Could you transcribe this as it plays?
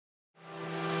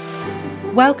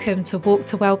Welcome to Walk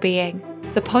to Wellbeing,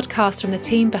 the podcast from the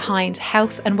team behind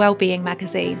Health and Wellbeing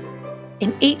magazine.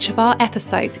 In each of our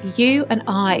episodes, you and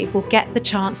I will get the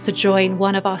chance to join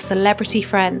one of our celebrity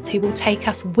friends who will take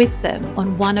us with them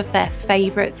on one of their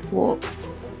favourite walks.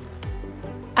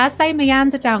 As they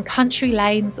meander down country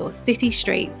lanes or city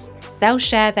streets, they'll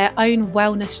share their own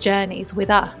wellness journeys with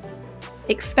us.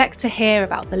 Expect to hear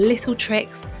about the little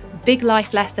tricks, big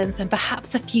life lessons, and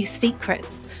perhaps a few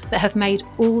secrets that have made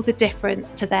all the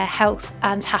difference to their health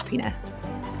and happiness.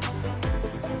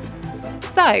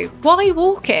 So, why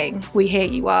walking, we hear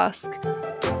you ask?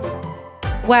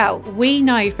 Well, we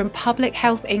know from Public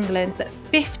Health England that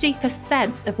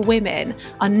 50% of women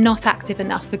are not active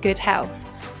enough for good health.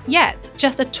 Yet,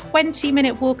 just a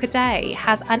 20-minute walk a day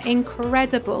has an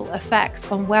incredible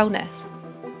effect on wellness.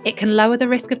 It can lower the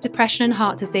risk of depression and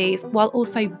heart disease while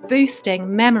also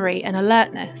boosting memory and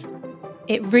alertness.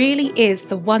 It really is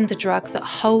the wonder drug that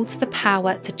holds the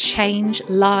power to change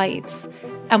lives,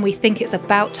 and we think it's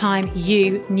about time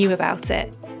you knew about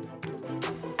it.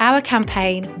 Our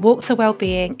campaign, Walk to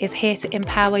Wellbeing, is here to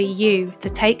empower you to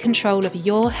take control of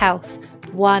your health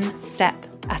one step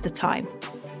at a time.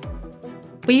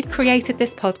 We've created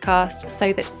this podcast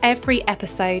so that every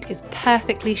episode is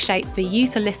perfectly shaped for you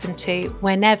to listen to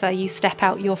whenever you step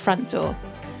out your front door.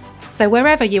 So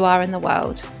wherever you are in the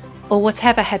world, or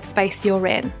whatever headspace you're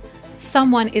in,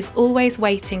 someone is always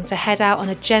waiting to head out on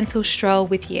a gentle stroll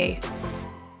with you.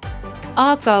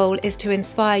 Our goal is to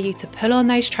inspire you to pull on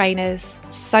those trainers,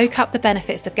 soak up the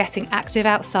benefits of getting active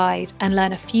outside, and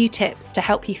learn a few tips to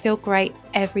help you feel great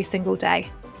every single day.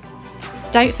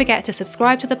 Don't forget to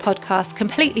subscribe to the podcast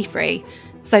completely free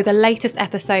so the latest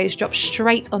episodes drop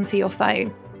straight onto your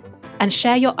phone. And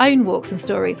share your own walks and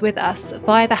stories with us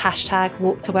via the hashtag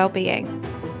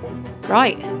WalkToWellbeing.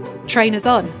 Right, trainers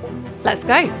on. Let's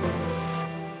go.